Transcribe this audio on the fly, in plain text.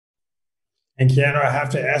And Keanu, I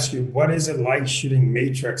have to ask you, what is it like shooting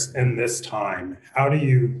Matrix in this time? How do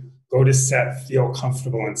you go to set, feel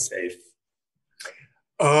comfortable and safe?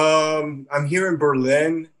 I'm here in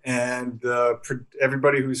Berlin, and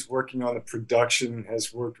everybody who's working on the production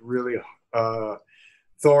has worked really uh,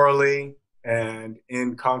 thoroughly and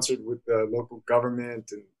in concert with the local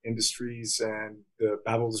government and industries and the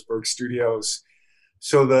Babelsberg studios.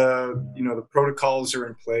 So the protocols are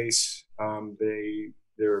in place.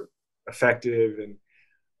 They're effective, and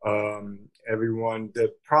everyone.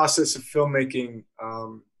 The process of filmmaking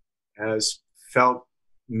has felt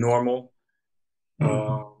normal,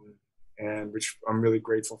 and which I'm really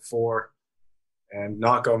grateful for. And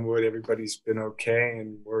knock on wood, everybody's been okay,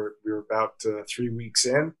 and we're about 3 weeks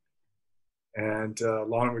in. And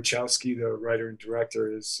Lana Wachowski, the writer and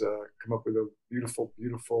director, has come up with a beautiful,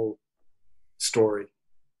 beautiful story,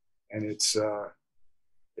 and it's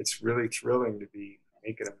really thrilling to be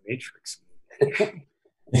making a Matrix movie.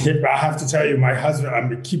 I have to tell you, my husband,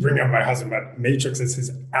 I keep bringing up my husband, but Matrix is his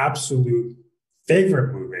absolute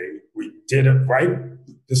favorite movie. We did it right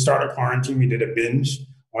the start of quarantine. We did a binge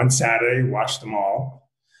one Saturday, watched them all.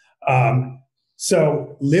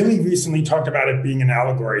 So Lily recently talked about it being an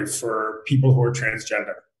allegory for people who are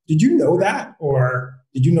transgender. Did you know that, or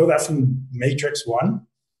did you know that from Matrix One?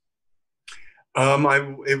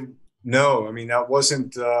 I it, no, I mean that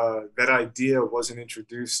wasn't that idea wasn't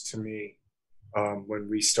introduced to me when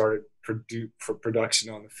we started for production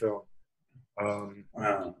on the film.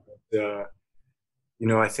 Wow. The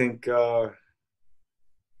I think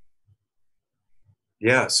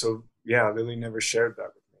yeah. So yeah, Lily never shared that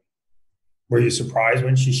with me. Were you surprised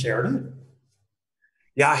when she shared it?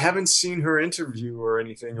 Yeah, I haven't seen her interview or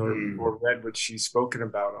anything, or Mm. read what she's spoken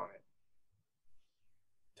about on it.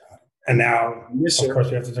 And now, I miss of her. course,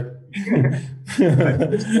 we have to I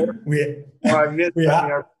miss her. talk. I miss. We I mean,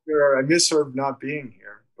 have. I miss her not being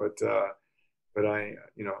here, but I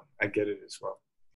get it as well.